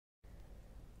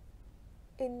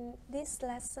In this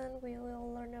lesson, we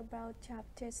will learn about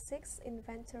Chapter 6,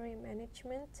 Inventory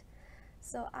Management.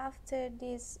 So after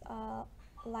these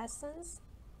lessons,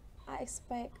 I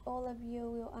expect all of you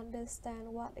will understand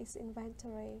what is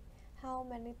inventory, how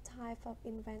many types of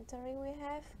inventory we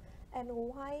have, and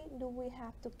why do we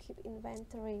have to keep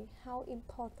inventory, how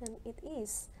important it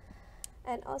is,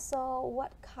 and also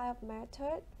what kind of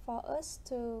method for us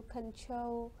to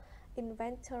control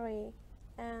inventory.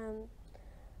 And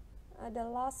the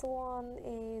last one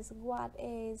is what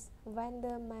is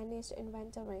vendor managed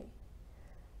inventory.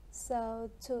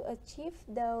 So to achieve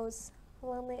those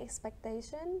learning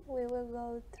expectations, we will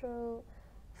go through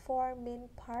 4 main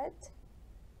parts,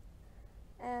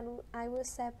 and I will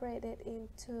separate it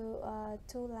into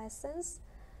 2 lessons.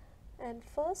 And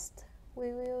first,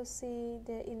 we will see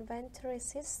the inventory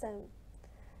system.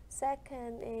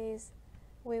 Second is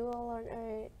we will learn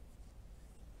a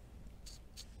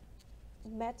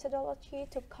methodology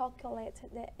to calculate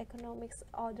the economics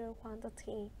order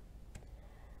quantity,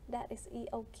 that is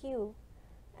EOQ.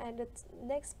 And the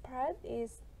next part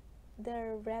is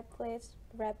the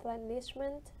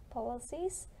replenishment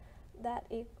policies, that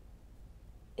it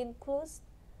includes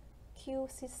Q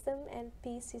system and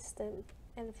P system.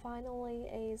 And finally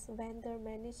is vendor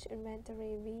managed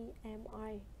inventory,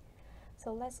 VMI.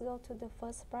 So let's go to the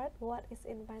first part. What is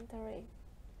inventory?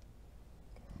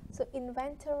 So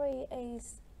inventory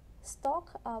is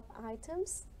stock of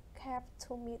items kept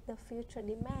to meet the future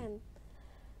demand.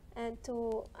 And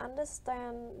to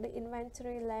understand the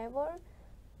inventory level,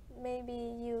 maybe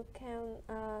you can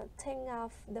think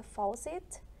of the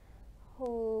faucet,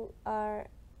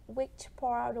 which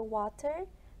pour out the water,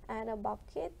 and a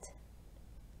bucket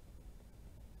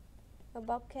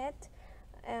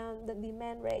and the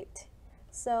demand rate.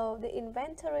 So the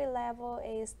inventory level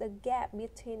is the gap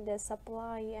between the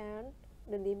supply and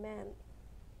the demand.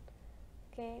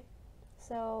 Okay,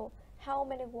 so how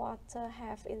many water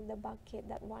have in the bucket,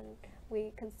 that one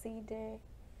we consider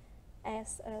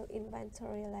as an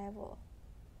inventory level.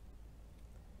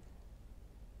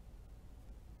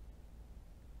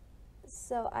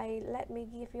 So let me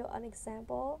give you an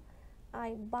example.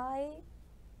 I buy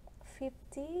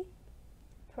 50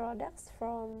 products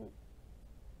from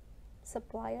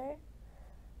supplier.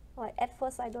 Like at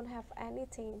first I don't have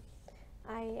anything.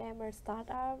 I am a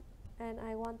startup and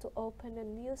I want to open a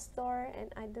new store,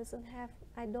 and I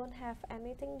don't have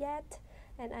anything yet,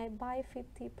 and I buy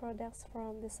 50 products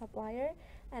from the supplier,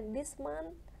 and this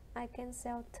month I can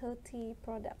sell 30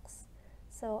 products,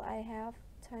 so I have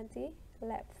 20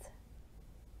 left,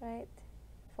 right,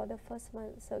 for the first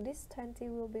month. So this 20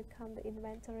 will become the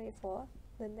inventory for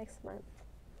the next month.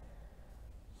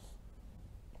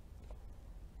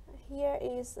 Here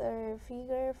is a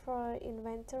figure for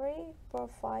inventory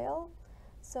profile.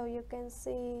 So you can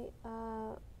see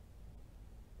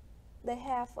they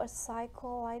have a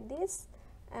cycle like this,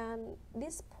 and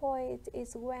this point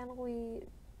is when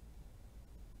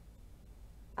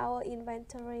our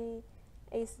inventory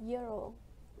is 0.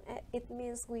 It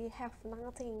means we have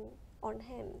nothing on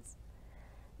hand.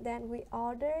 Then we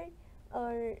order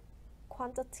a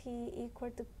quantity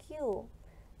equal to Q.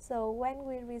 So when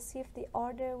we receive the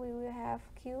order, we will have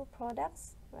Q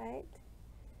products, right?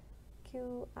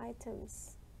 Q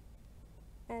items.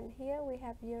 And here we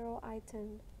have 0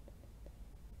 item.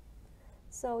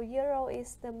 So 0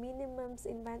 is the minimum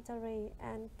inventory,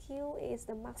 and Q is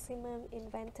the maximum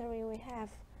inventory we have.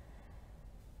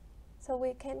 So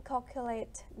we can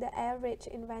calculate the average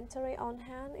inventory on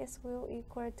hand will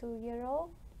equal to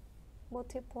 0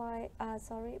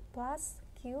 plus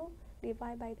Q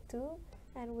divided by 2,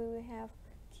 and we will have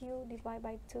Q divided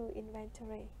by 2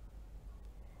 inventory.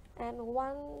 And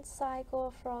one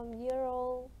cycle from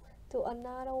 0 to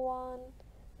another one,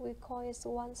 we call it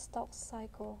one stock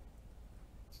cycle.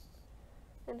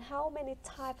 And how many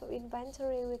types of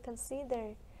inventory we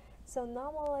consider? So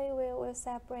normally we will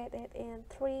separate it in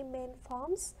 3 main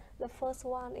forms. The first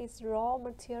one is raw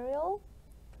material.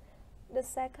 The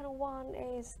second one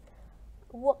is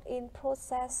work in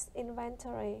process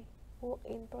inventory.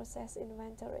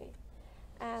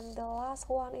 And the last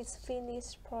one is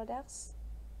finished product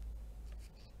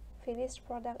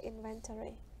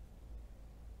inventory.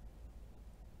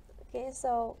 Okay,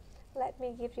 so let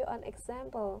me give you an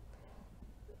example.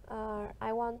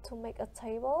 I want to make a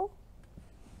table.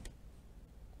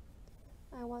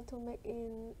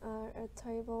 A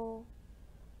table.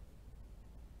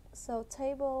 So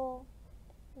table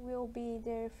will be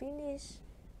the finished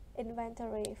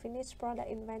product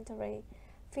inventory.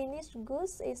 Finished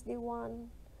goods is the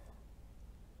one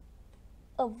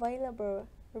available,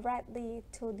 ready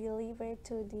to deliver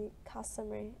to the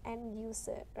customer and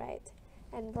user, right?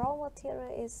 and raw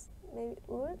material is maybe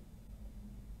wood,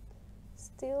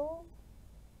 steel,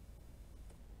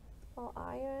 or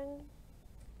iron.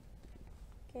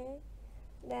 Okay,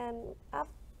 then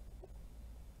after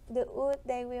the wood,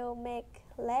 they will make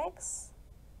legs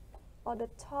or the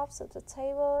tops of the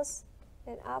tables,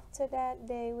 and after that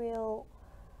they will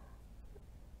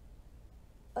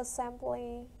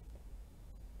assembly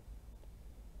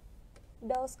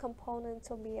those components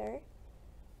to be a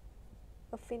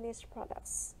finished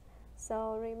products.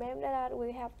 So remember that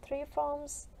we have three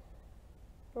forms: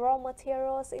 raw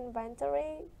materials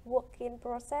inventory, work in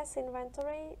process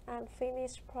inventory, and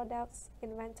finished products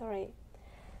inventory.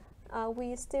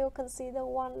 We still consider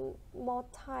one more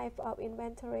type of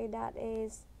inventory, that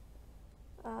is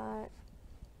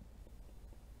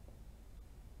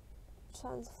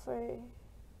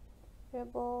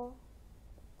transferable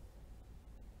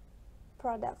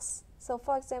products. So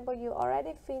for example, you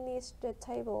already finished the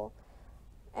table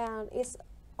and it's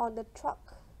on the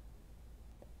truck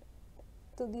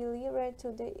to deliver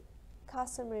to the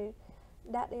customer.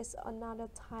 That is another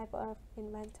type of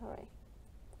inventory.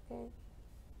 Okay,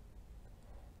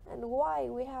 and why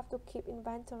we have to keep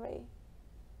inventory?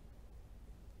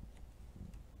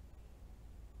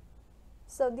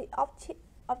 So the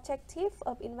objective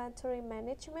of inventory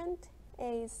management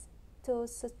is to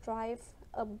strive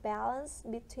a balance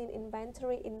between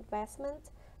inventory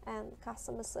investment and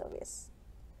customer service.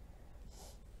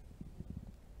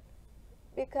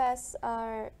 Because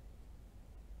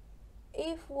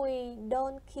if we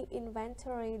don't keep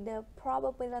inventory, the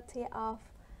probability of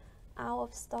out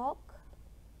of stock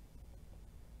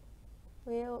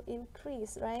will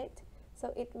increase, right?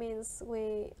 So it means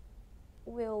we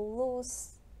will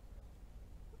lose,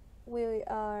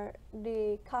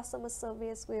 the customer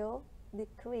service will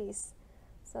decrease.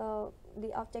 So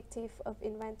the objective of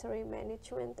inventory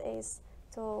management is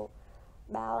to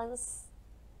balance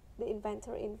the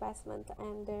inventory investment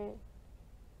and the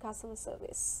customer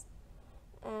service.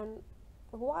 And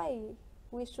why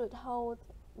we should hold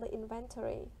the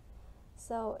inventory?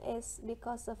 So it's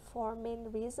because of four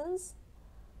main reasons.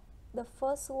 The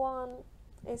first one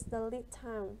is the lead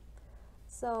time.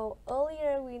 So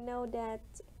earlier we know that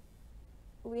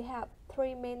we have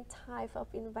three main types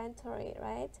of inventory,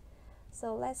 right?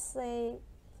 So let's say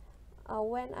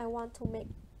when I want to make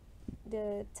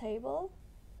the table,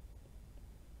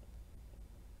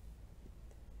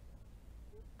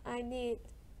 I need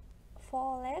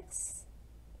 4 legs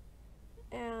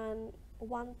and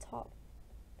 1 top.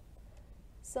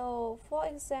 So for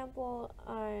example,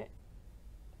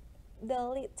 the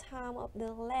lead time of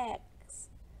the legs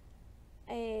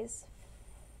is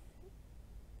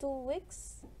 2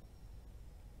 weeks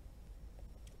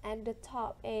and the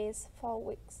top is 4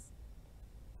 weeks.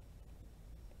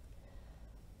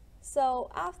 So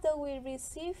after we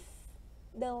receive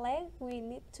the leg, we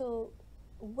need to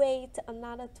wait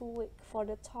another 2 weeks for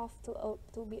the top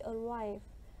to be arrived.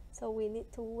 So we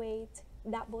need to wait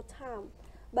double time.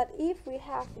 But if we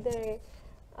have the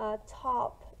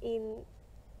top in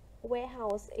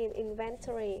warehouse, in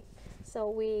inventory, so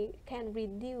we can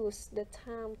reduce the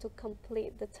time to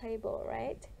complete the table,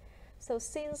 right? So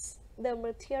since the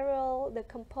material, the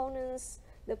components,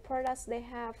 the products, they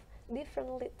have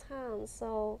different lead times,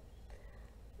 so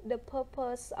the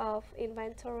purpose of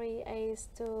inventory is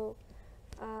to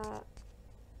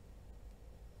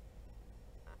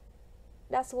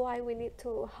that's why we need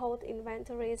to hold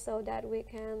inventory, so that we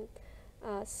can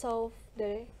solve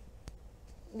the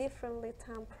different lead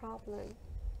time problem.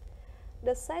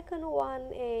 The second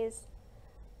one is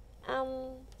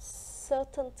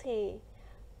uncertainty.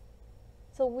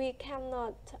 So we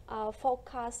cannot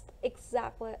forecast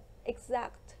exact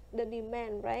the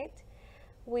demand, right?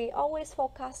 We always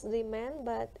forecast demand,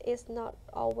 but it's not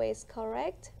always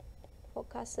correct.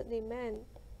 Forecasted demand.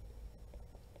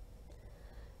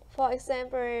 For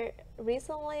example,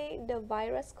 recently the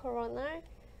virus corona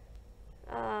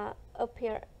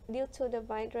due to the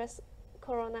virus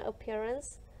corona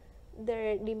appearance,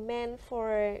 the demand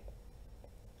for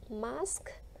mask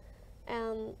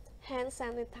and hand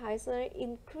sanitizer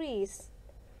increased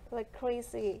like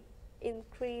crazy,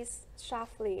 increased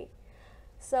sharply.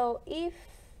 So if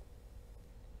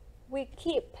we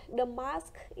keep the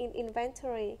mask in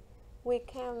inventory, we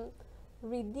can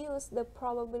reduce the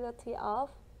probability of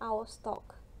out of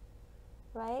stock,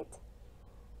 right?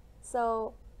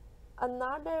 So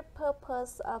another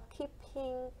purpose of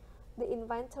keeping the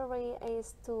inventory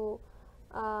is to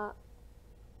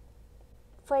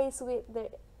face with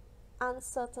the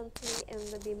uncertainty and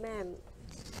the demand.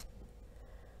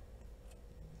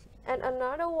 And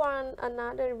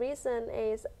another reason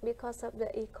is because of the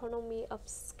economy of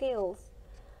scale.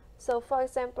 So for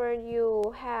example,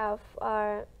 you have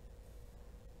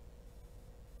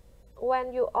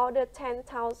when you order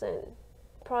 10,000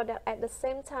 product at the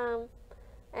same time,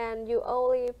 and you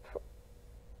only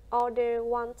order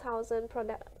 1,000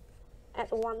 product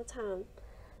at one time.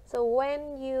 So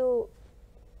when you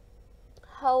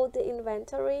hold the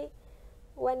inventory,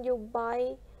 when you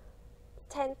buy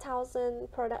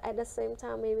 10,000 product at the same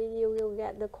time, maybe you will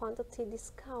get the quantity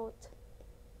discount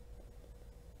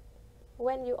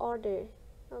when you order.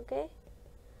 Okay,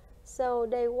 so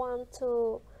they want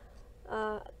to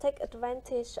take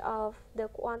advantage of the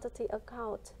quantity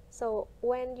account. So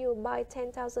when you buy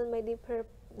 10,000, maybe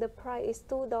the price is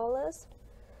 $2,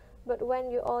 but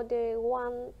when you order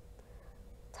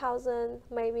 1,000,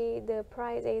 maybe the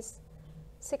price is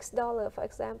 $6, for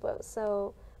example.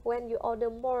 So when you order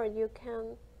more, you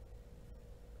can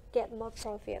get more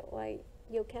profit, like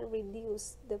you can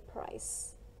reduce the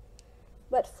price.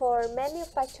 But for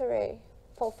manufacturer,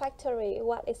 for factory,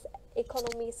 what is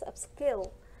economies of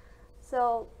scale?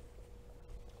 So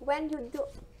when you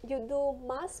do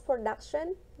mass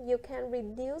production, you can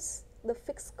reduce the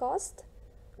fixed cost,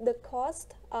 the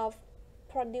cost of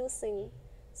producing.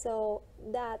 So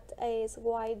that is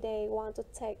why they want to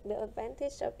take the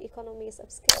advantage of economies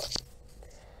of scale.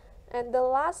 And the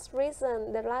last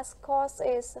reason, the last cause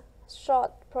is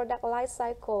short product life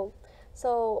cycle.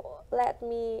 So let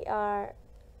me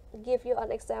give you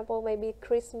an example, maybe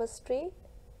Christmas tree.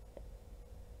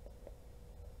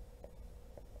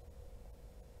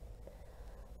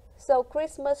 So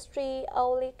Christmas tree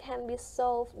only can be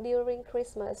sold during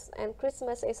Christmas, and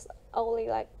Christmas is only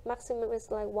like maximum is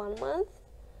like 1 month.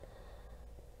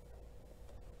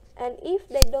 And if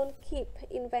they don't keep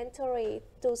inventory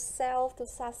to sell to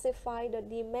satisfy the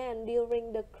demand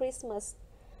during the Christmas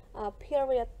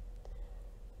period,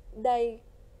 they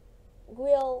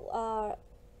will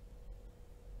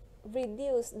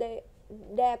reduce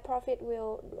their profit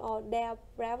will, or their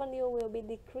revenue will be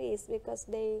decreased, because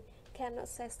they cannot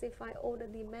satisfy all the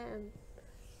demand,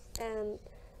 and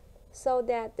so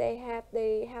that they have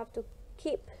to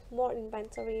keep more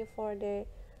inventory for the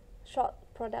short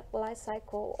product life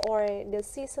cycle or the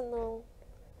seasonal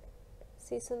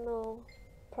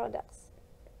products,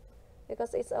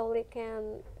 because it only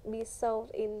can be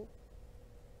sold in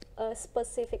a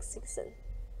specific season.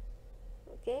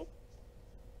 Okay.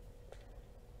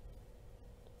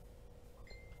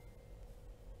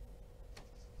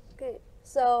 Okay,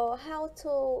 so how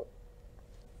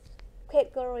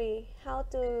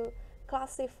to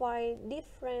classify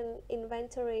different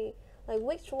inventory, like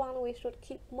which one we should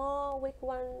keep more, which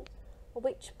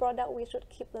product we should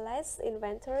keep less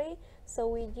inventory. So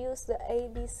we use the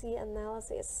ABC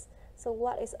analysis. So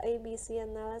what is ABC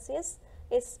analysis?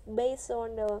 It's based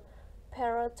on the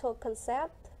Pareto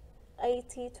concept,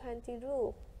 80-20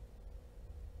 rule.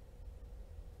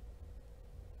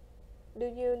 Do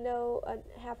you know,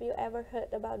 have you ever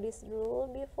heard about this rule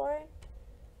before?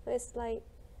 It's like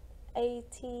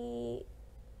 80%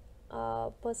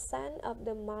 of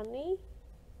the money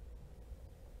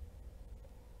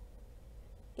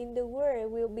in the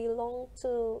world will belong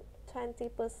to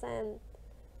 20%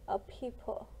 of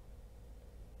people.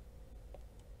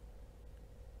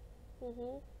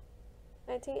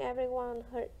 I think everyone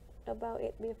heard about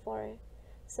it before.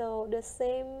 So the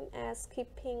same as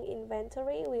keeping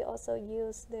inventory, we also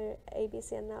use the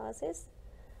ABC analysis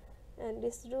and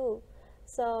this rule.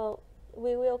 So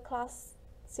we will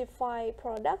classify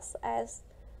products as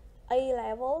A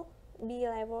level, B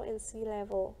level, and C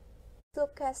level.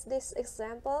 Look at this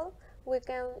example. We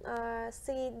can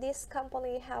see this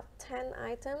company have 10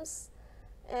 items,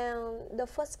 and the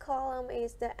first column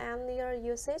is the annual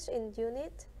usage in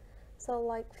unit. So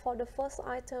like for the first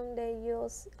item, they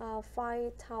use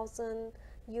 5,000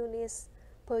 units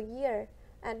per year,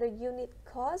 and the unit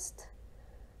cost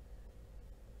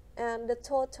and the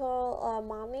total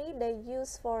money they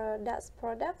use for that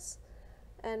products.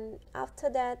 And after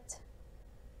that,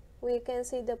 we can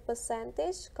see the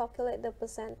percentage, calculate the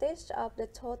percentage of the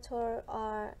total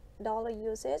dollar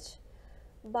usage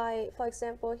by, for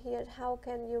example, here, how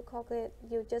can you calculate?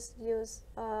 You just use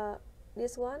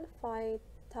this one,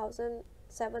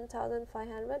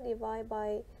 7,500 divided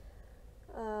by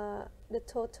the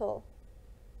total,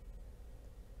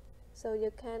 so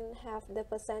you can have the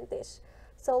percentage.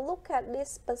 So look at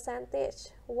this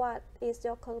percentage. What is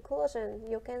your conclusion?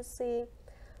 You can see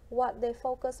what they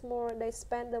focus more, they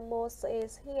spend the most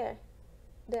is here,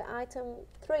 the item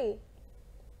 3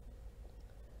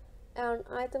 and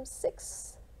item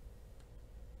 6.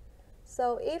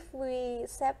 So if we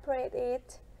separate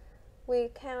it, we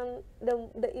can,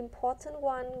 the important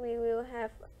one we will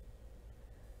have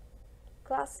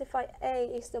classify A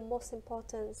is the most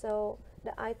important, so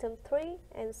the item 3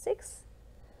 and 6,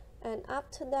 and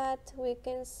after that we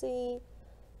can see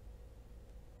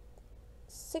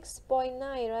 6.9,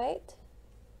 right?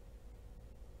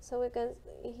 So we can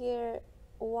here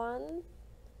 1,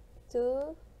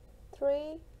 2,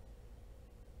 3,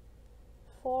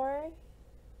 4,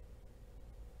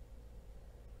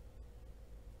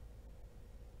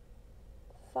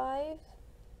 5,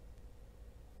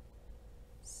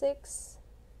 6,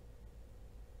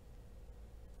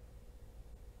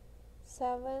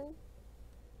 7,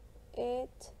 8,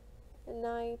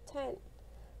 9, 10.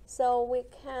 So we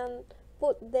can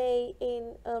put they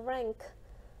in a rank.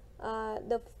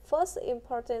 The first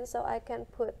important, so I can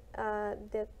put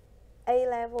the A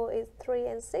level is 3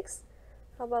 and 6.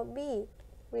 How about B?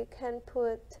 We can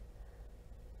put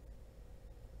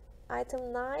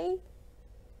item 9,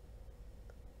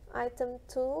 item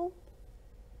 2,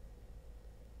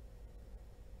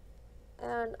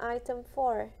 and item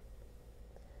 4.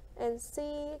 And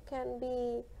C can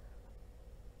be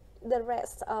the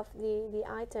rest of the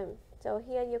item. So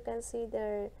here you can see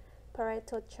the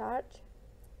Pareto chart,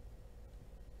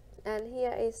 and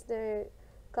here is the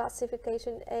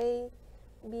classification A,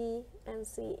 B, and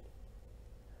C.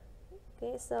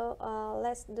 Okay, so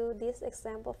let's do this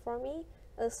example for me.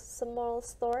 A small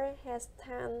store has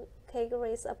 10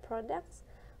 categories of products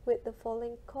with the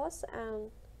following cost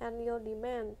and annual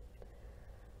demand.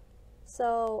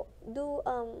 So do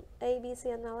ABC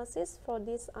analysis for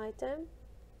this item,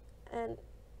 and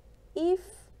if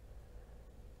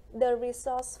the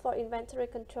resources for inventory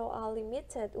control are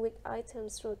limited, which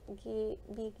items should be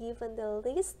given the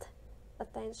least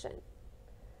attention.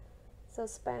 So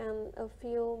spend a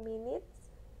few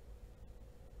minutes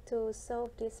to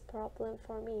solve this problem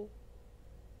for me.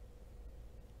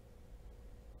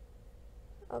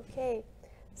 Okay,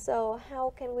 so how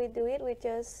can we do it? We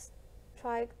just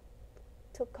try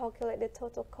to calculate the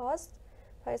total cost.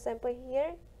 For example,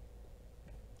 here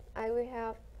I will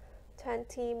have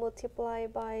 20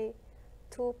 multiplied by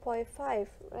 2.5,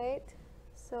 right?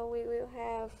 So we will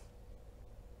have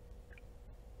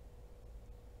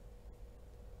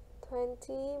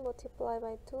 20 multiplied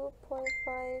by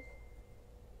 2.5.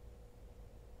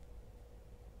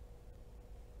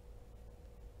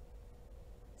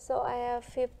 So I have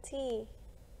 $50,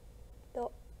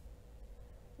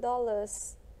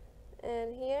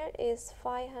 and here is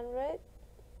 500,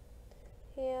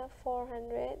 here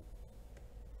 400,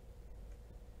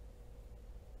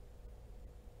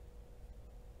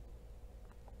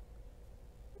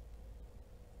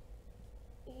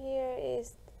 here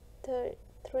is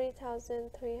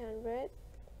 3,300,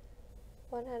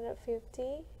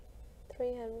 150,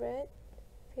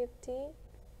 350,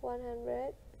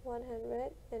 100,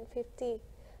 150.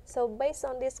 So based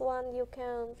on this one, you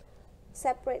can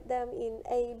separate them in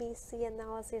A, B, C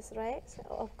analysis, right? So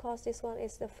of course this one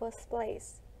is the first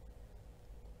place.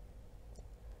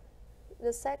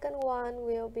 The second one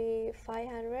will be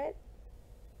 500,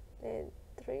 then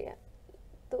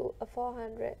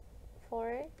 400,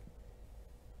 4,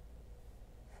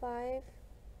 5,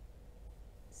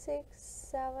 6,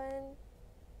 7,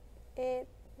 8,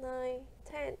 9,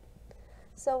 10.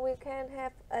 So we can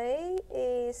have A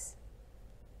is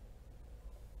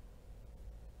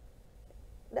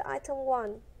the item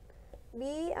 1.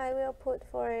 B I will put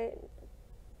for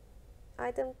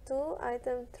item 2,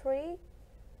 item 3,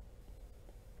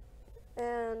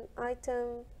 and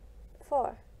item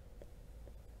 4.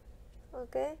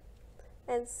 Okay,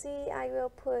 and C I will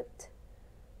put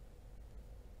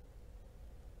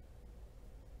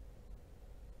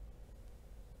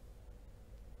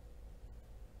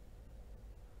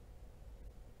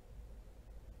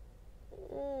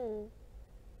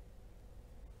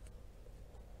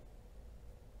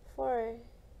four.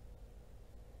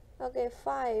 Okay,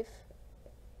 5,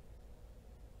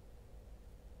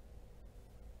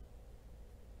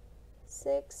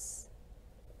 6,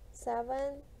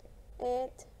 7, 8,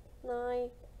 9,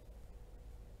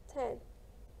 10.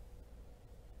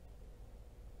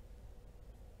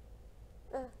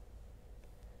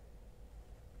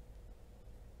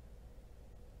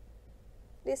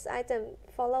 This item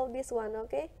follow this one,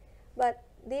 okay? But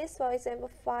this, for example,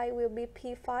 5 will be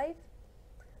P5,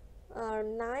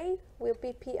 9 will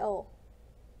be PO,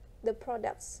 the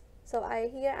products. So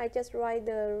here I just write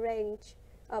the range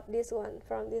of this one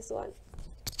from this one.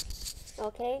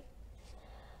 Okay,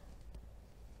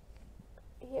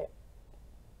 here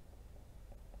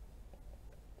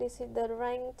this is the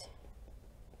ranked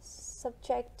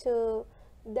subject to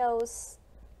those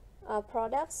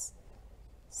products.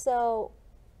 So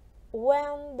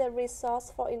when the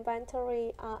resource for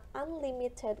inventory are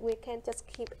unlimited, we can just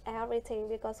keep everything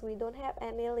because we don't have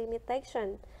any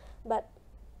limitation. But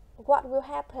what will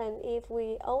happen if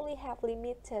we only have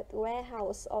limited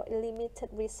warehouse or limited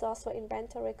resource for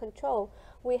inventory control?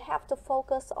 We have to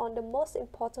focus on the most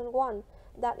important one,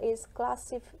 that is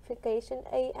classification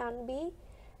A and B.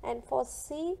 And for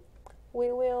C,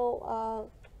 we will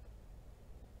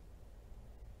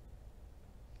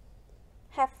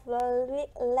have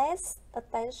less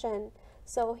attention.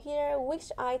 So here,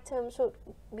 which item should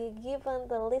be given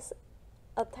the least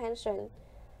attention?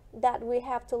 That we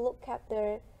have to look at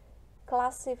the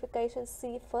classification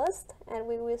C first, and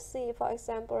we will see, for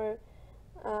example,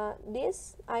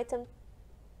 this item,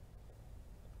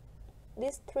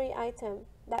 these three items,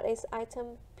 that is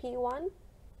item P1,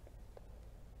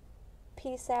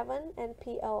 P7, and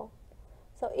PO.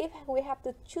 So if we have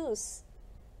to choose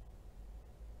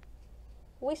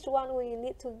which one we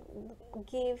need to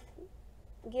give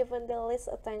given the least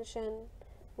attention,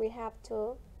 we have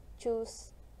to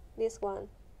choose this one,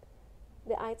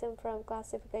 the item from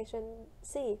classification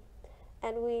C.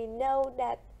 And we know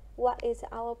that what is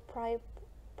our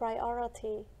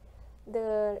priority.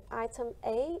 The item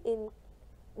A in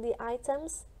the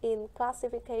items in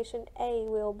classification A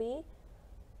will be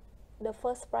the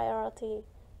first priority.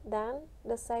 Then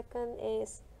the second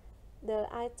is the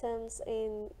items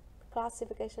in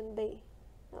classification B.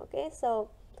 Okay, so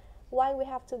why we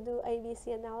have to do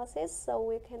ABC analysis? So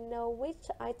we can know which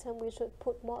item we should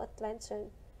put more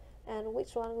attention and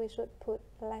which one we should put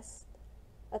less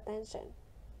attention.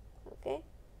 Okay,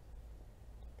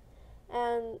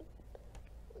 and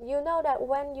you know that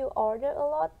when you order a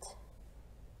lot,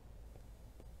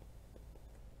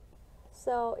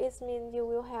 so it means you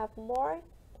will have more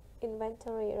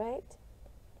inventory, right?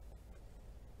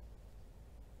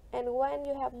 And when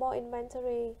you have more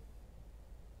inventory,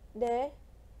 the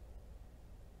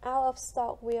out of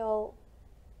stock will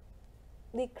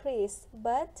decrease,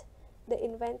 but the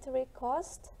inventory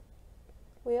cost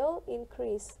will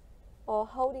increase, or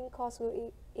holding cost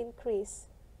will increase.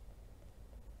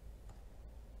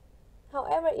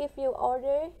 However, if you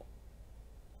order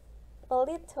a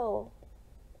little,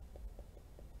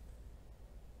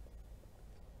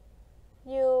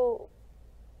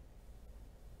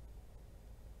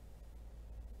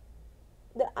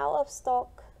 the out of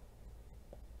stock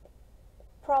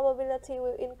probability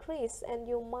will increase, and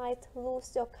you might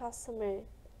lose your customer.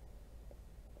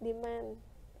 Demand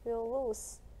will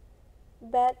lose,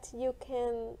 but you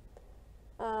can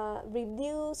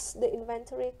reduce the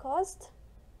inventory cost,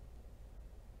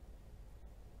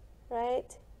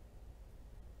 right?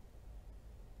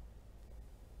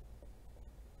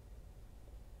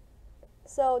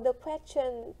 So the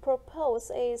question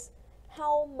proposed is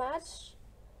how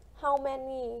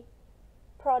many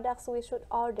products we should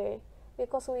order,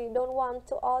 because we don't want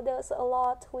to order a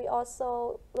lot, we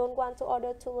also don't want to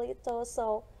order too little.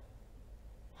 So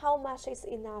how much is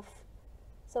enough?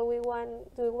 So we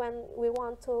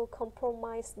want to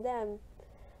compromise them.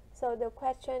 So the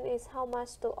question is how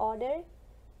much to order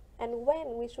and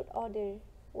when we should order,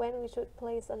 when we should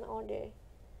place an order,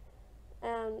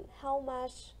 and how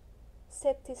much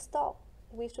safety stock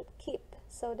we should keep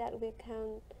so that we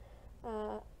can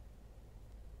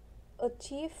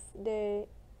achieve the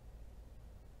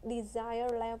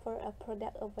desired level of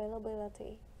product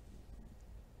availability.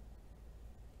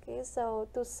 Okay, so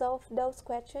to solve those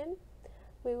questions,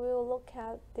 we will look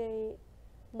at the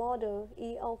model,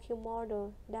 EOQ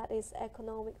model, that is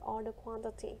economic order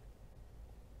quantity.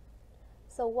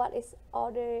 So what is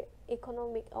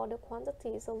economic order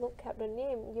quantity? So look at the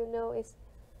name, you know, it's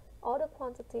order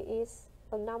quantity is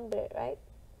a number, right?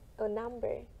 A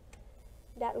number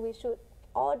that we should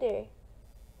order.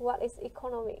 What is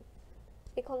economic?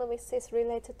 Economics is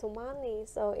related to money,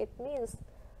 so it means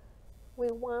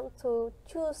we want to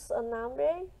choose a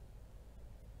number,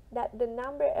 that the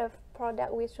number of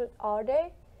product we should order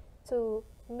to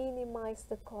minimize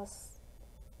the cost,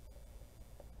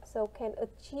 so can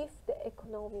achieve the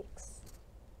economics.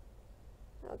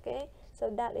 Okay, so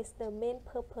that is the main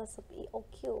purpose of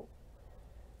EOQ,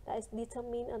 that is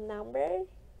determine a number,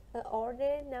 an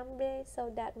order number,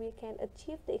 so that we can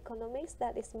achieve the economics,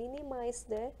 that is minimize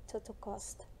the total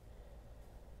cost.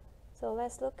 So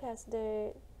let's look at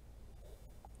the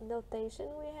notation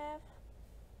we have.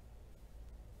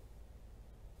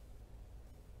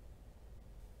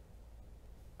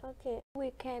 Okay,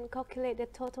 we can calculate the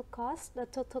total cost. The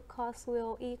total cost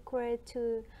will equal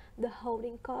to the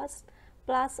holding cost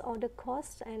plus order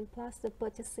cost and plus the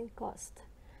purchasing cost.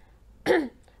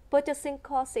 Purchasing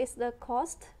cost is the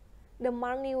cost the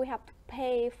money we have to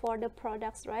pay for the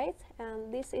products, right?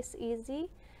 And this is easy.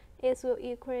 It will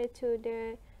equal to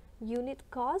the unit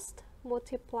cost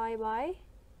multiplied by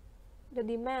the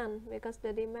demand, because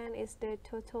the demand is the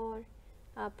total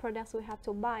products we have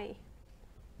to buy.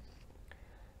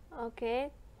 Okay,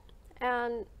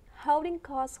 and holding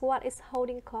cost, what is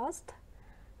holding cost?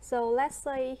 So let's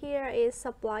say here is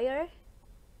supplier,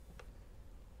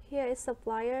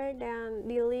 then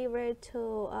delivered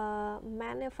to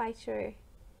manufacturer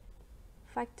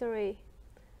factory.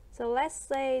 So let's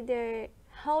say the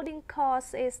holding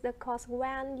cost is the cost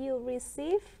when you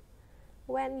receive,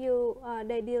 when you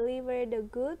they deliver the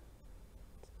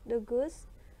goods,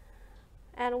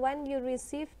 and when you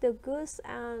receive the goods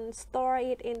and store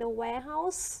it in the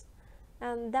warehouse,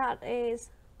 and that is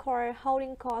called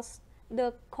holding cost,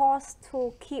 the cost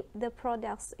to keep the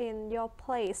products in your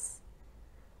place.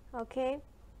 Okay,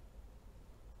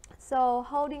 so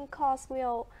holding costs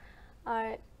will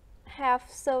have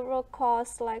several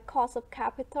costs, like cost of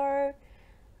capital,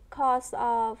 cost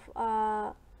of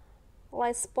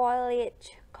like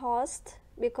spoilage cost,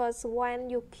 because when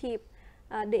you keep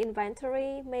the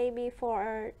inventory maybe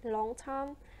for a long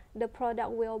time, the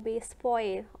product will be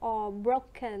spoiled or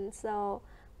broken, so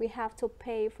we have to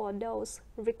pay for those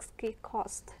risky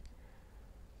costs.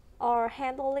 Or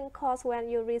handling costs when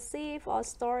you receive or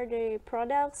store the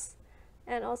products,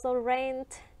 and also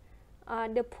rent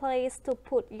the place to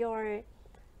put your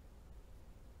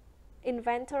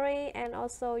inventory, and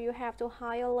also you have to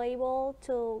hire labor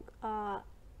to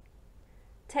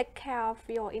take care of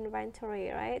your inventory,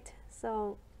 right?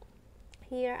 So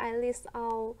here I list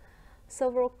out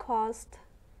several costs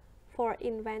for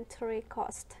inventory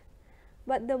cost,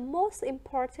 but the most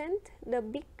important, the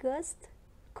biggest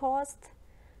cost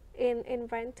in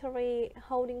inventory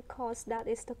holding cost, that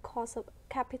is the cost of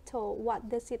capital. What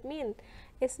does it mean?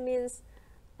 It means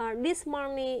this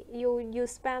money, you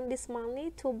spend this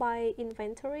money to buy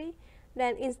inventory,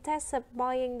 then instead of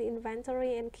buying the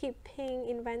inventory and keeping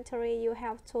inventory, you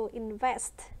have to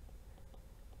invest,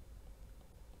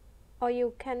 or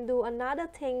you can do another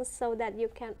thing so that you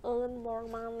can earn more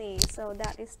money. So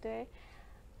that is the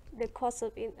cost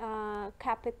of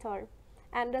capital.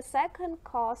 And the second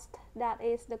cost, that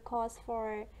is the cost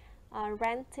for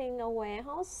renting a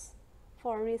warehouse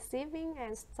for receiving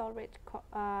and storage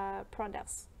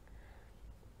products.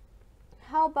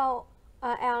 How about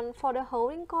and for the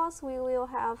holding cost, we will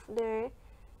have the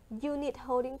unit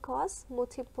holding cost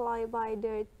multiplied by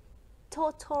the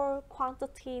total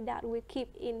quantity that we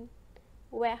keep in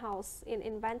warehouse, in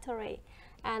inventory,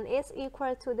 and it's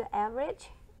equal to the average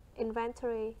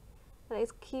inventory, that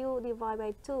is Q divided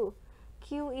by 2.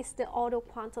 Q is the order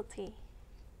quantity.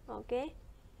 Okay,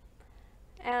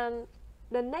 and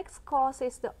the next cost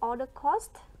is the order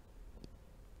cost.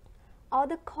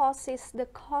 Order cost is the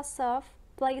cost of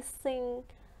placing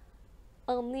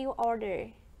a new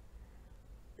order.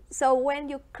 So when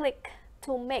you click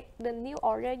to make the new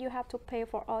order, you have to pay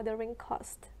for ordering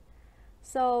cost.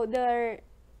 So the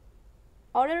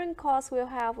ordering cost will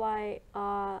have like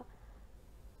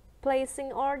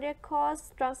placing order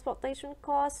cost, transportation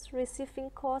cost, receiving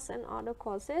cost, and other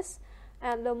costs.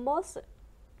 And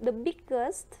the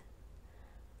biggest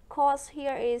cost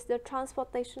here is the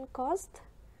transportation cost,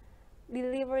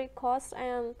 delivery cost,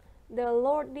 and the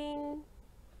loading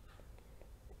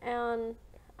and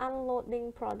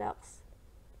unloading products.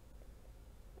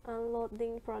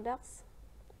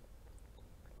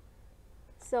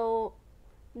 So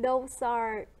those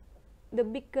are the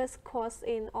biggest costs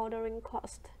in ordering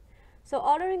cost. So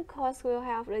ordering cost will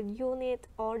have the unit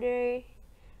order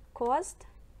cost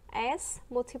S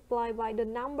multiplied by the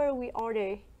number we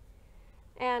order,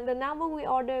 and the number we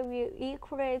order will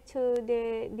equal to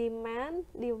the demand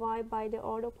divided by the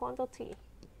order quantity.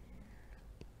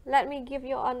 Let me give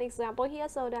you an example here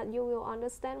so that you will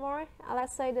understand more.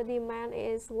 Let's say the demand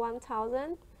is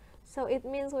 1000, so it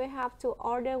means we have to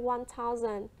order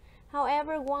 1000.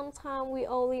 However, one time we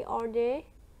only order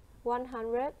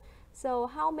 100, so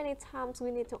how many times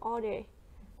we need to order?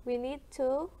 We need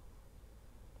to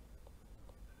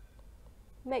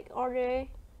make order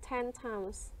 10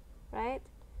 times, right?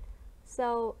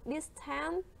 So this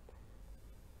 10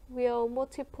 will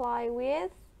multiply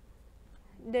with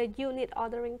the unit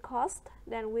ordering cost,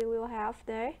 then we will have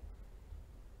the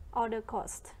order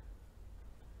cost.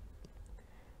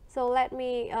 So let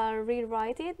me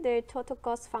rewrite it. The total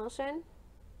cost function,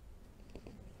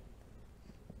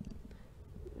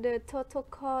 the total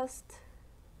cost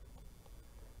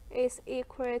is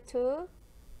equal to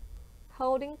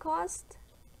holding cost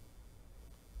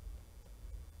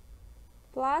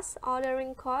plus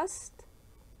ordering cost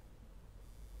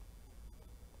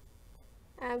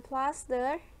and plus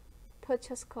the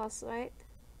purchase cost, right?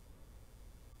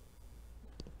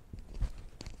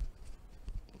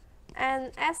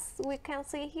 And as we can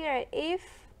see here, if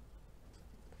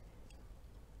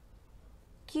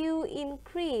Q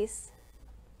increase,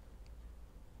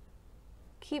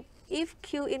 if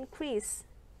Q increase,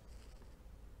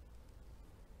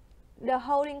 the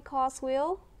holding cost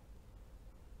will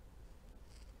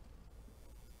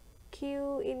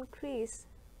Q increase.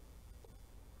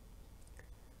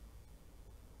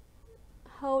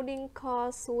 Holding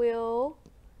costs will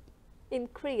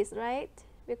increase, right?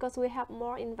 Because we have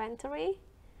more inventory.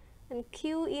 And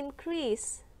Q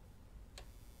increase,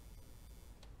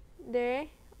 the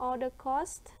ordering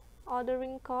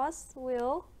cost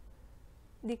will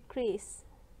decrease.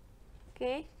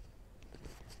 Okay,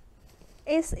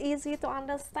 it's easy to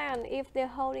understand. If the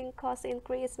holding cost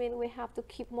increase, means we have to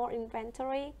keep more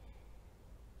inventory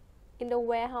in the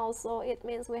warehouse, so it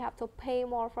means we have to pay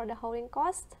more for the holding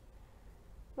cost.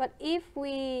 But if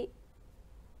we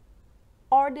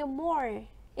order more,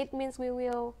 it means we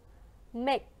will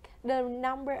make the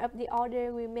number of the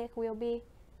order we make will be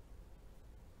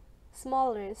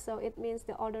smaller, so it means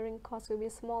the ordering cost will be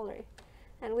smaller.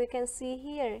 And we can see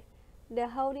here the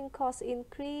holding cost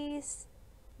increase,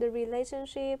 the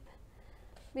relationship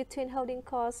between holding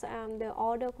cost and the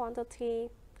order quantity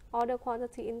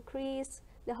increase,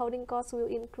 the holding cost will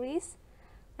increase,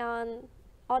 and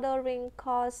ordering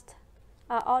cost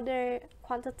order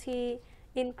quantity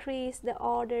increase, the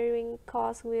ordering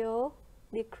cost will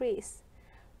decrease.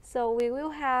 So we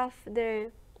will have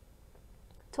the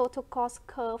total cost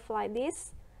curve like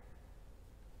this,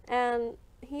 and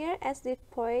here as this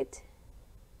point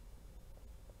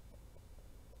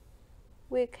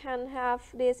we can have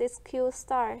this is Q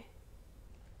star,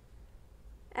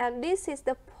 and this is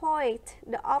the point,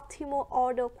 the optimal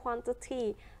order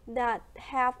quantity that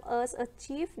have us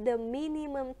achieve the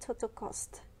minimum total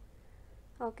cost.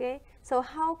 Okay, so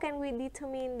how can we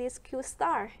determine this Q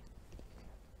star?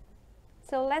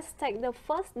 So let's take the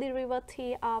first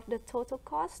derivative of the total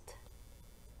cost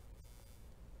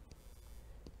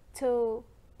to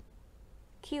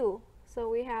Q. So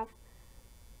we have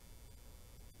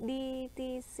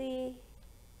DTC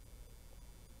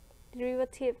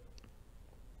derivative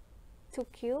to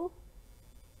Q.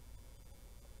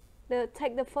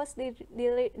 Take the first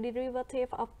derivative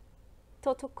of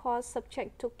total cost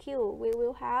subject to Q. We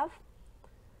will have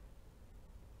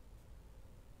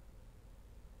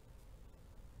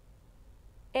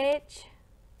H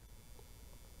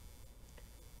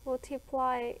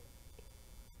multiply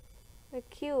the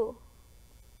Q.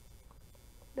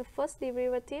 The first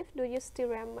derivative, do you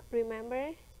still remember?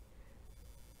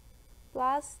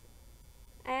 Plus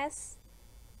S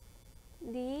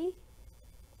D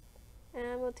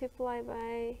and multiply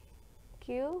by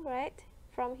Q, right?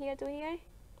 From here to here.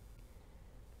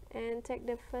 And take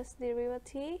the first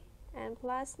derivative and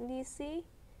plus DC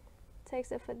takes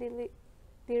the first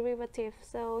derivative.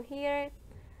 So here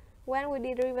when we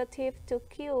derivative to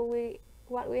Q,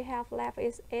 what we have left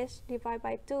is H divided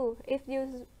by 2. If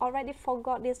you already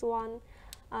forgot this one,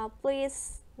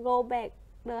 please go back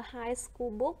the high school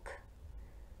book,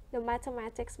 the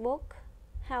mathematics book,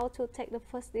 how to take the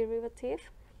first derivative.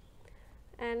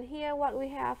 And here what we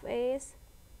have is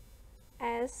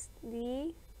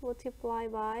SD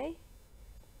multiplied by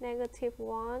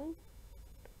 -1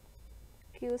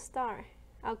 Q star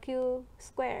or Q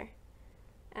square,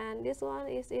 and this one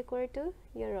is equal to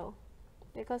 0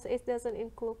 because it doesn't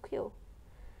include Q.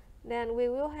 Then we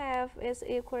will have is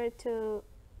equal to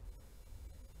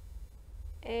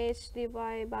H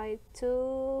divided by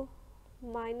 2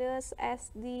 minus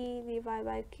SD divided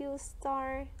by Q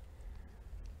star,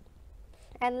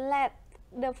 and let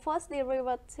the first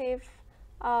derivative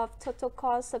of total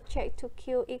cost subject to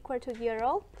Q equal to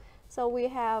 0. So we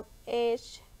have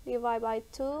H divided by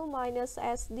 2 minus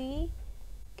SD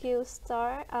Q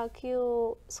star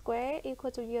Q square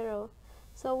equal to 0.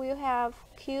 So we have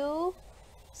Q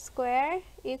square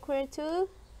equal to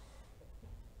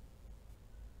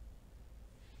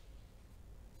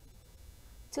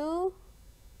 2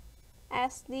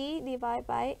 SD divided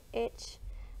by H,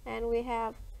 and we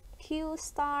have Q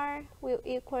star will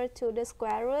equal to the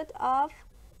square root of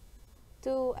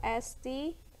 2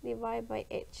 SD divided by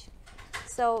H.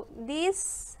 So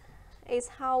this is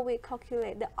how we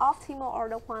calculate the optimal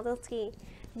order quantity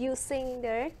using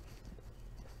the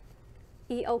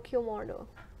EOQ model.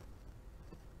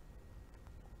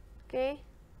 Okay.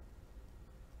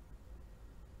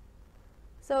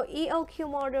 So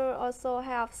EOQ model also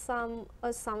have some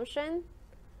assumption.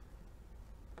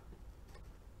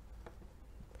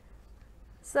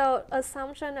 So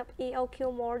assumption of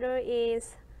EOQ model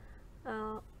is,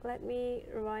 let me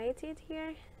write it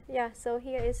here. Yeah, so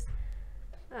here is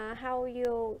how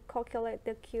you calculate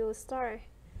the Q star.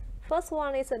 First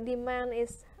one is a demand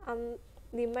is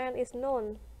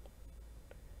known.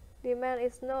 Demand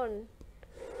is known,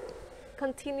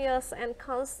 continuous and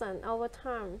constant over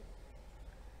time.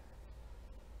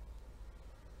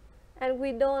 And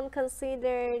we don't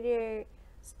consider the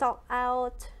stock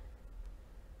out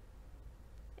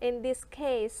in this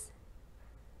case.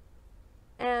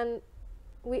 And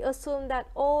we assume that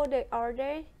all the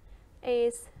order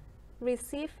is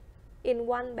received in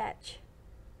one batch.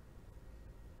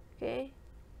 Okay.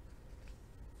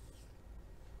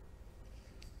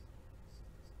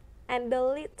 And the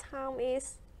lead time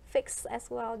is fixed as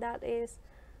well. That is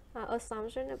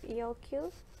assumption of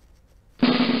EOQ.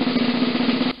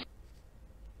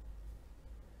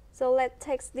 So let's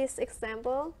take this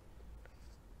example.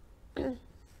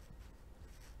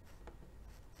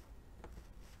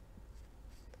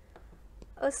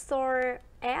 A store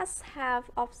S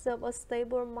have observed a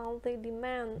stable monthly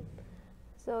demand.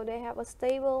 So they have a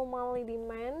stable monthly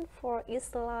demand for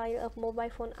each line of mobile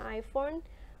phone iPhone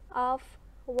of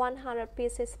 100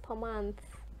 pieces per month.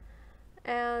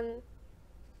 And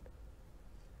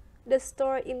the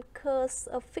store incurs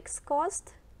a fixed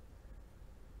cost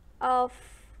of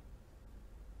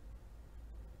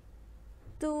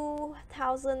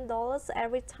 $2,000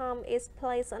 every time it's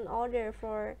placed an order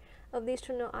for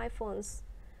additional iPhones,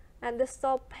 and the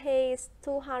store pays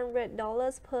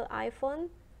 $200 per iPhone.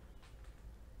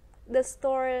 The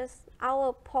store's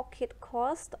out-of-pocket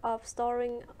cost of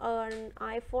storing an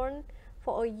iPhone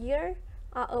for a year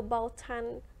are about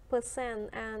 10%,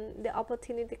 and the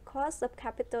opportunity cost of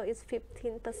capital is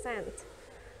 15%.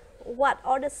 What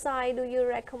order size do you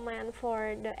recommend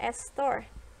for the S store?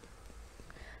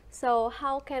 So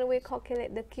how can we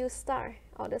calculate the Q star,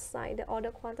 order size, the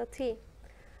order quantity?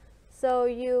 So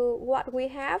what we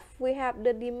have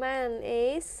the demand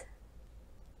is,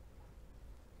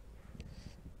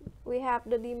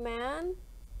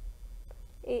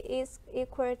 it is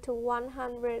equal to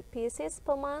 100 pieces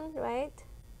per month, right?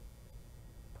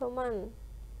 Per month.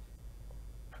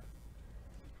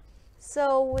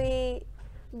 So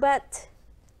but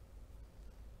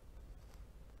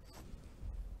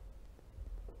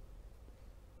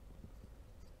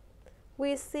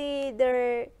we see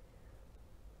the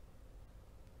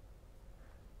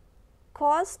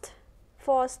cost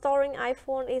for storing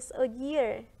iPhone is a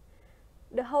year.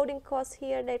 The holding cost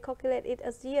here, they calculate it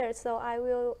as year, so I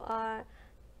will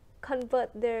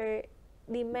convert the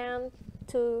demand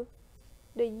to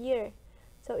the year.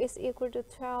 So it's equal to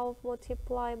 12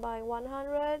 multiplied by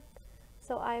 100,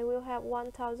 so I will have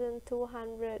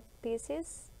 1,200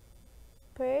 pieces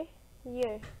per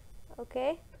year.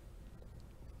 Okay.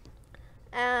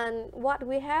 And what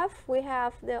we have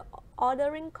the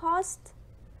ordering cost.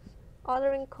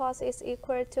 Ordering cost is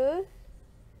equal to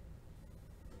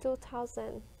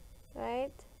 2,000,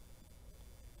 right,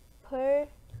 per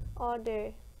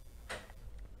order.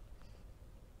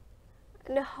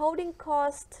 And the holding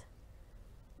cost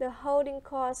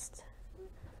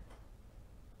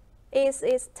is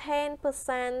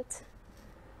 10%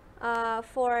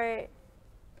 for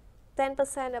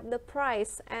 10% of the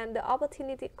price, and the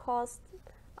opportunity cost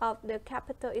of the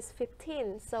capital is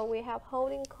 15. So we have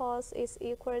holding cost is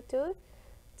equal to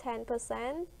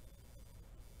 10%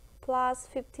 plus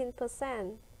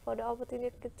 15% for the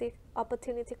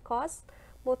opportunity cost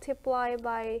multiplied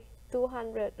by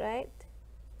 200, right?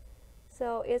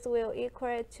 So it will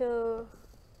equal to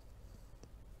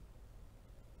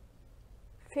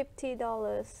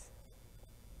 $50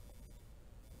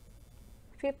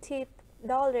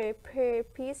 per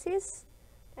pieces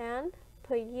and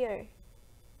per year.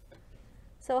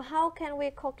 So how can we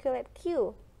calculate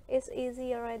Q? It's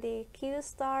easy already. Q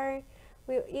star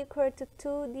will equal to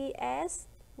 2ds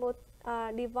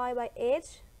divided by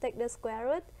h, take the square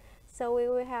root. So we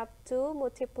will have 2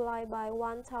 multiplied by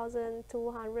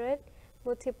 1,200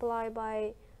 multiplied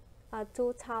by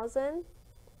 2,000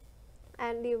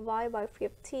 and divide by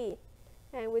 50,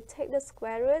 and we take the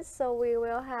square root, so we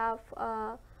will have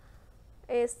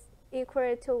is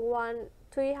equal to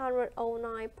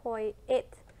 309.8.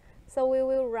 So we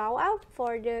will round up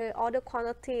for the order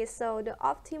quantity, so the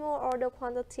optimal order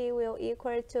quantity will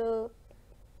equal to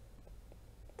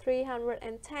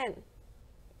 310.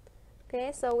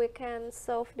 Okay, so we can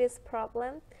solve this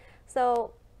problem.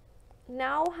 So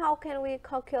now how can we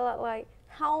calculate like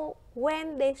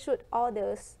when they should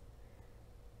orders?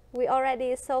 We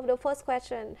already solved the first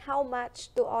question, how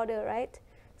much to order, right?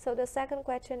 So the second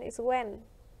question is when.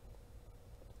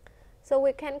 So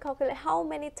we can calculate how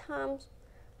many times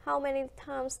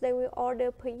they will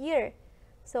order per year.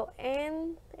 So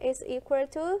N is equal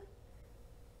to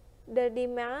the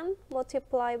demand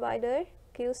multiplied by the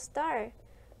Q star.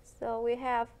 So we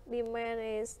have demand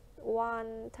is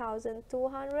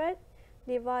 1,200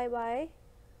 divided by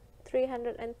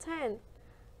 310.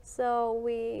 So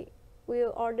we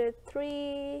will order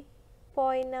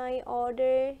 3.9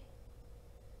 order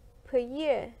per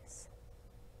year.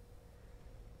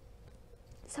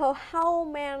 So how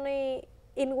many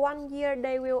in 1 year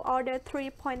they will order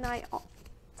 3.9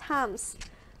 times?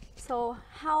 So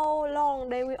how long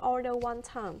they will order one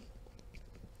time?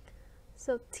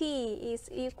 So T is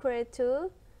equal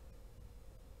to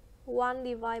 1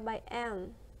 divided by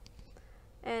N,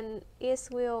 and it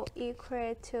will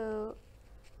equal to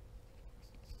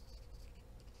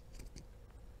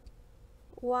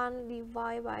 1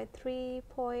 divided by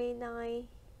 3.9,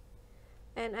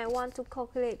 and I want to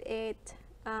calculate it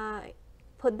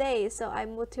per day, so I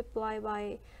multiply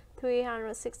by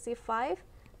 365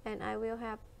 and I will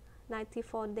have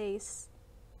 94 days.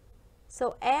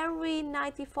 So every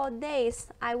 94 days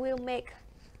I will make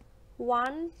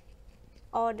one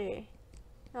order.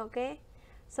 Okay,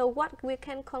 so what we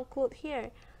can conclude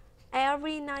here,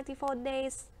 every 94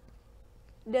 days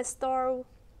the store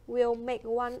will make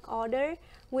one order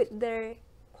with the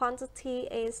quantity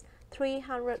is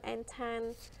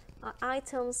 310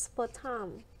 items per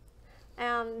time,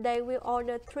 and they will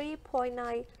order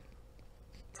 3.9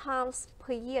 times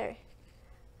per year.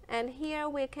 And here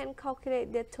we can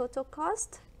calculate the total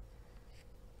cost.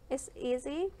 It's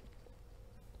easy.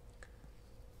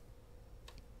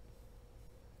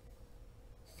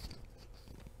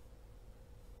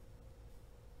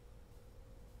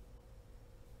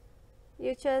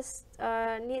 You just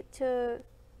need to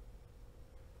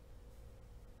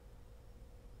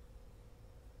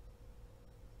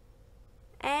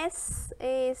S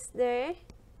is the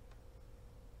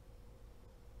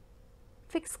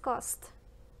fixed cost.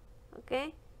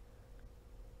 Okay,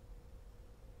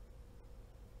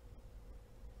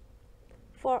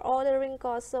 for ordering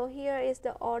cost, so here is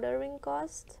the ordering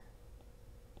cost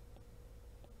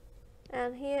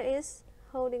and here is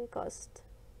holding cost.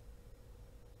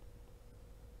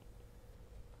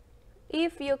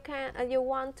 If you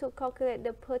want to calculate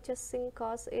the purchasing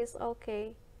cost, is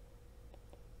okay,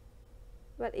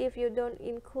 but if you don't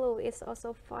include, it's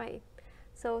also fine.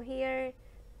 So here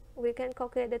we can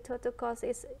calculate the total cost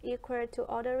is equal to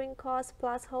ordering cost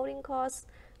plus holding cost,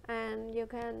 and you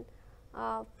can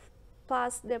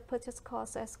plus the purchase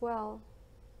cost as well.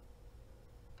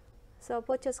 So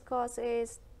purchase cost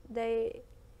is the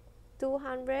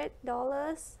 $200,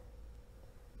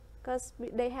 because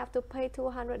they have to pay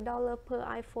 $200 per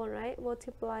iPhone, right?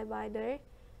 Multiplied by the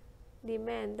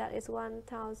demand, that is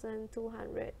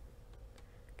 1,200.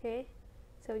 Okay,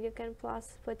 so you can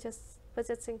plus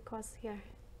purchasing cost here.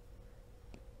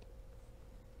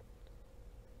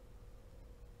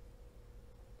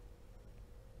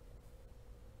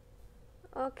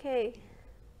 Okay,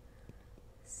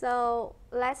 so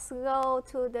let's go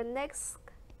to the next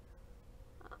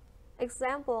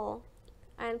example,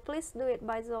 and please do it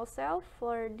by yourself.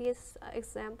 For this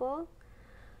example,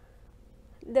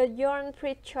 the yarn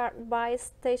chart by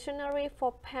stationery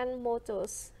for pen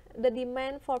motors. The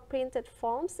demand for printed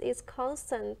forms is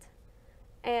constant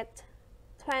at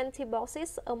 20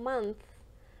 boxes a month.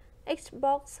 Each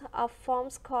box of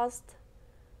forms costs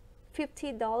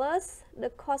 $50. The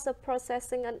cost of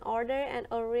processing an order and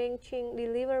arranging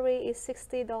delivery is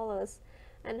 $60,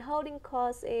 and holding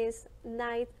cost is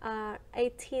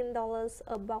 $18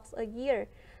 a box a year.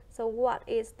 So what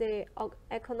is the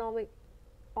economic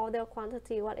order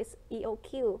quantity? What is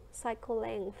EOQ, cycle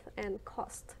length, and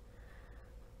cost?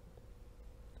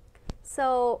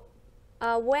 So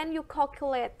when you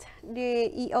calculate the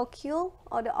EOQ,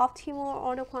 or the optimal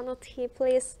order quantity,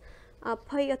 please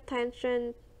pay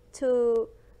attention to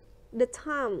the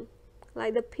time,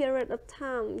 like the period of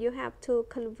time. You have to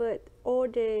convert all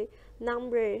the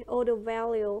number, all the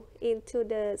value into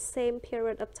the same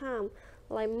period of time,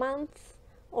 like month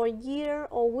or year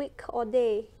or week or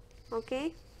day.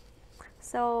 Okay,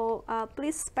 so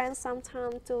please spend some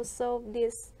time to solve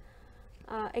this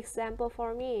example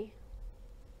for me.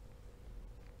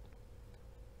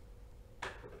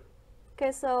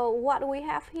 Okay, so what we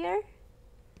have here,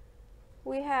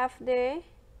 we have the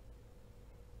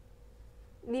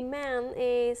demand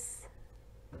is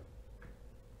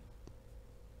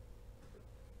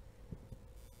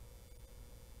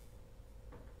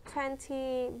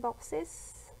 20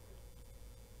 boxes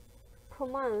per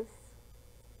month,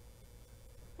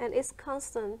 and it's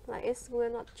constant, like it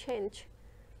will not change.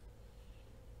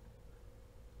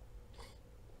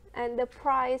 and the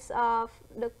price of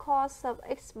the cost of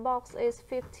Xbox is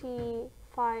 $50,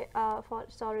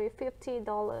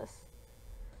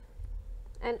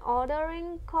 and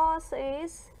ordering cost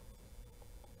is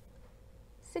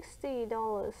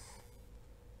 $60.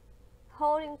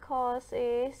 Holding cost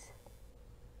is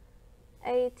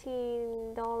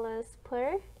 $18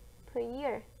 per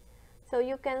year. So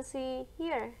you can see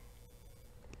here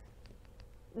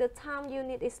the time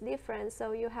unit is different,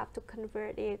 so you have to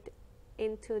convert it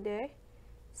into the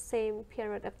same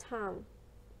period of time.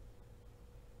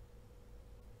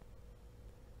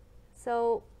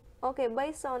 So okay,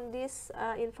 based on this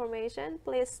information,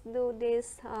 please do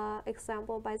this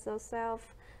example by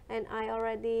yourself, and I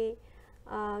already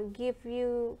give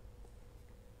you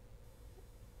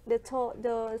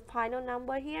the final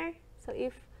number here. So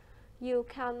if you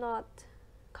cannot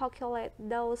calculate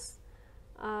those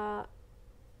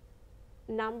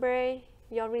number,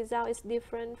 your result is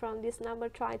different from this number,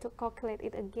 try to calculate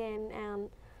it again, and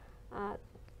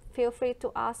feel free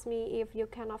to ask me if you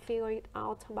cannot figure it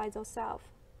out by yourself.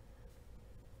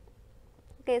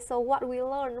 Okay, so what we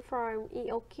learned from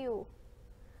EOQ.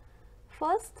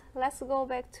 First, let's go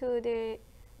back to the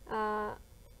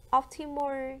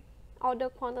optimal order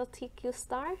quantity Q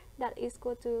star, that is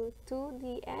equal to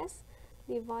 2ds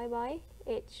divided by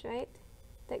h, right?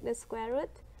 Take the square root.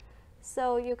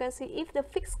 So you can see if the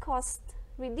fixed cost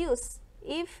reduce,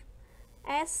 if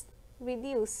s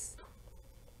reduce,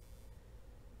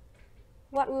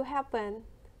 what will happen?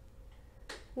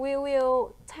 We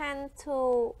will tend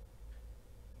to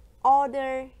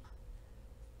order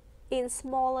in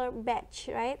smaller batch,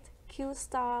 right? Q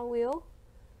star will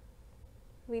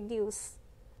reduce.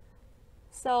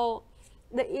 So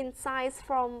the insights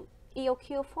from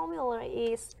EOQ formula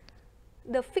is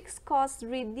the fixed cost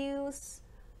reduce,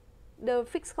 the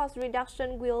fixed cost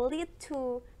reduction will lead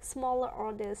to smaller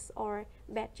orders or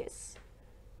batches.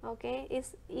 Okay,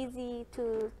 it's easy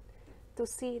to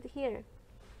see it here.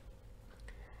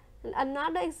 And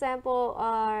another example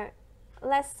are,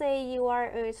 let's say you are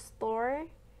a store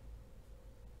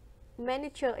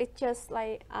manager, it's just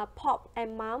like a pop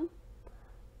and mom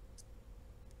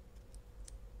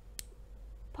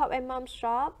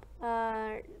shop.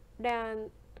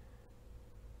 Then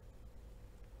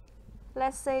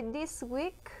let's say this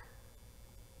week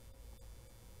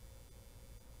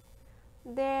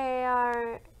there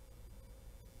are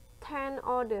 10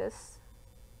 orders.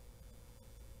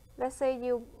 Let's say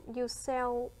you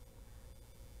sell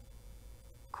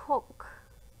Coke,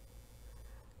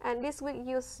 and this week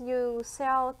you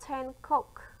sell 10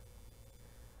 Coke,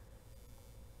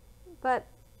 but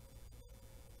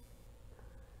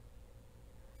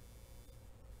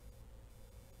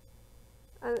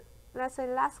let's say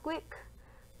last week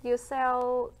you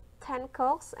sell 10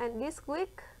 Cokes, and this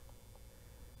week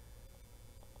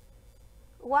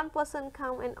one person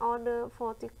come and order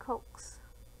 40 Cokes.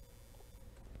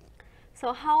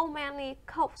 So how many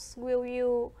Cokes will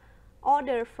you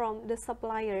order from the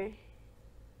supplier?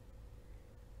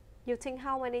 You think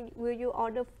how many will you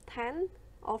order? 10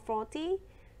 or 40?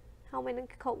 How many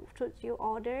Cokes should you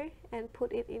order and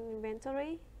put it in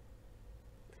inventory?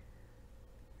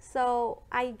 So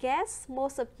I guess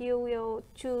most of you will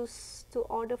choose to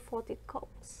order 40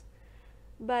 Cokes,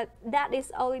 but that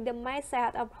is only the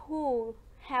mindset of who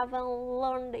haven't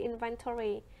learned the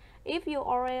inventory. If you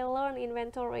already learn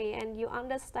inventory and you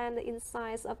understand the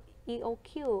insights of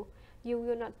EOQ, you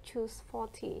will not choose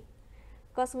 40.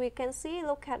 Because we can see,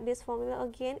 look at this formula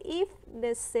again, if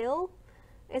the sale,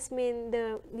 it means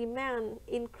the demand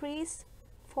increase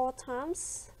 4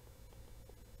 times,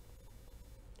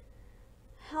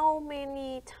 how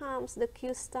many times the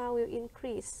Q star will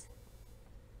increase?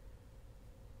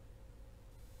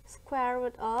 Square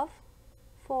root of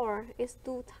 4 is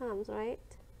 2 times, right?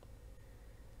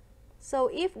 So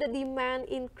if the demand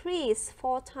increase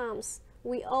 4 times,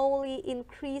 we only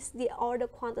increase the order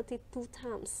quantity 2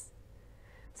 times.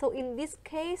 So in this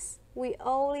case, we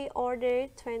only order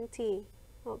 20,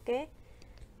 okay?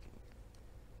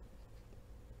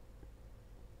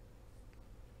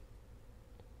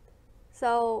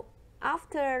 So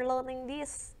after learning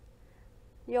this,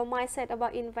 your mindset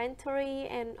about inventory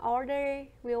and order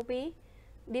will be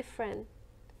different.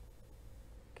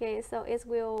 Okay, so it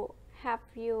will help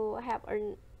you have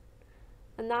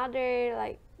another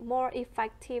like more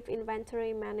effective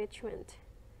inventory management.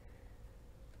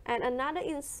 And another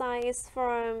insight is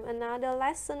from another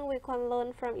lesson we can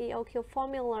learn from EOQ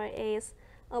formula is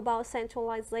about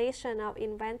centralization of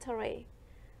inventory.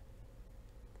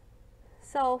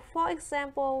 So for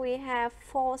example, we have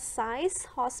 4 sites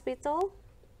hospital,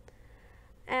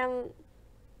 and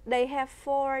they have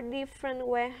 4 different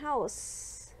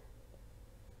warehouses.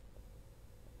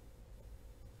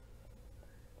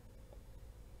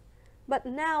 But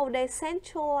now they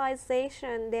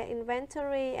centralization their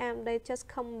inventory and they just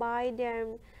combine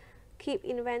them, keep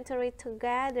inventory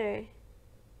together.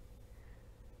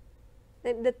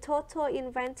 The total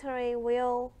inventory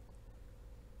will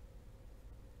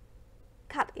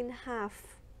cut in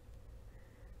half.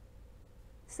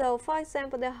 So for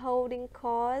example, the holding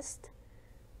cost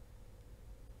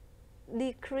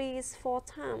decrease 4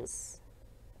 times.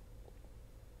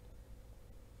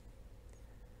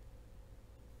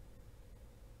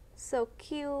 So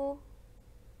Q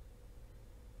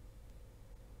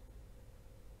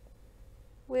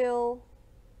will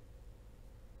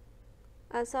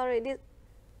this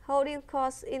holding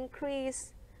cost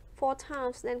increase 4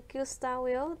 times, then Q star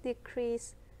will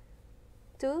decrease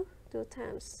 2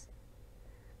 times.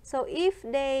 So if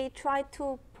they try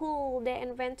to pull their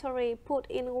inventory, put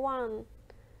in one,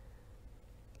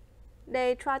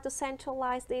 they try to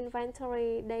centralize the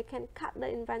inventory, they can cut the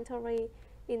inventory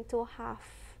into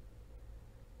half.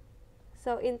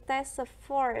 So in test of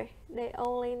 4, they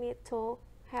only need to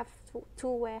have two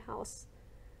warehouses.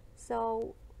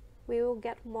 So we will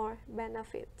get more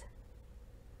benefit.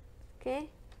 Okay.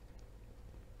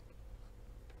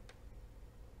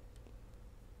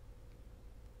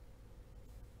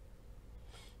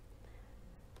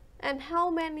 And how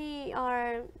many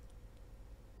are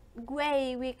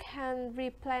way we can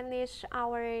replenish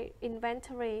our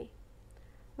inventory?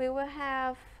 We will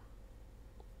have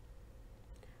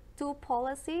 2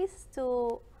 policies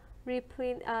to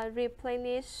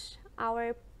replenish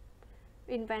our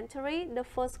inventory. The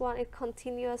first one is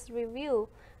continuous review,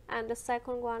 and the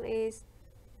second one is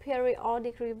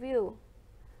periodic review.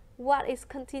 What is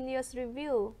continuous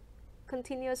review?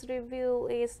 Continuous review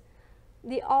is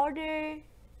the order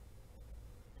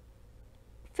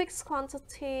fixed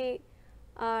quantity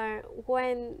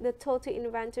when the total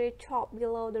inventory drops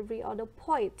below the reorder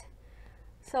point.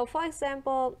 So for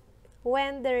example,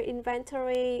 when the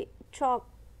inventory drops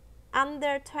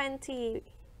under 20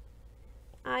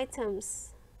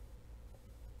 items,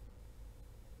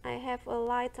 I have a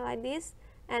line like this,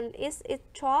 and if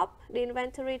it drop, the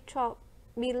inventory drop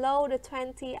below the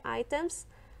 20 items,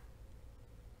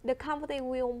 the company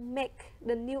will make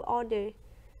the new order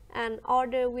and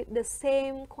order with the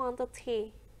same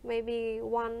quantity, maybe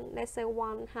let's say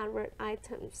 100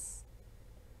 items.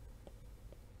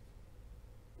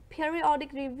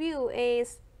 Periodic review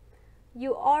is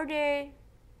you order,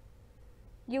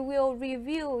 you will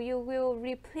review, you will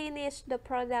replenish the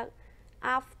product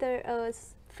after a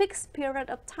fixed period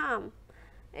of time.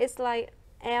 It's like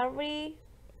every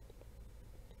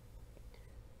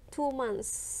 2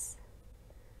 months.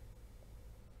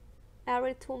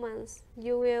 Every 2 months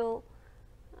you will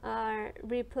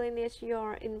replenish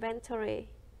your inventory,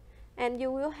 and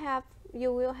you will have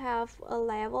a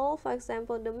level. For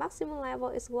example, the maximum level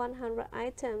is 100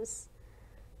 items,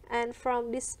 and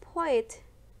from this point,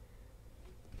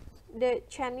 the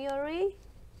January,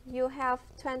 you have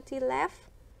 20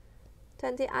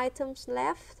 items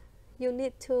left, you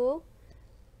need to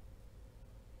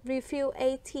refill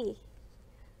 80.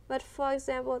 But for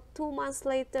example, 2 months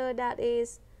later, that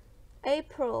is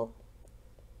April,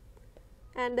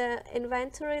 and the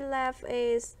inventory left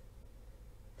is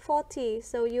 40,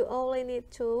 so you only need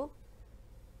to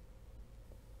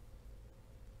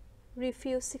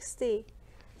refill 60.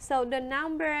 So the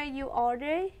number you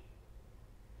order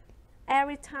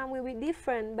every time will be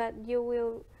different, but you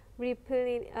will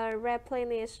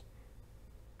replenish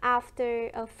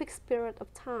after a fixed period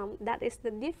of time. That is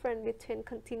the difference between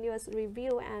continuous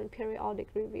review and periodic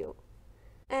review.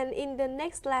 And in the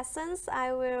next lessons,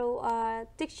 I will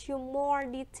teach you more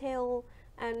detail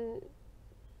and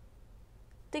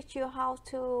teach you how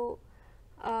to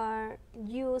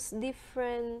use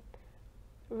different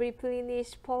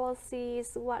replenish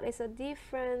policies, what is a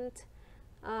different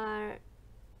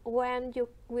when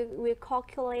we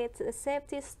calculate the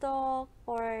safety stock,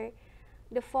 or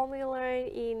the formula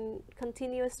in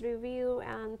continuous review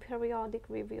and periodic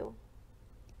review.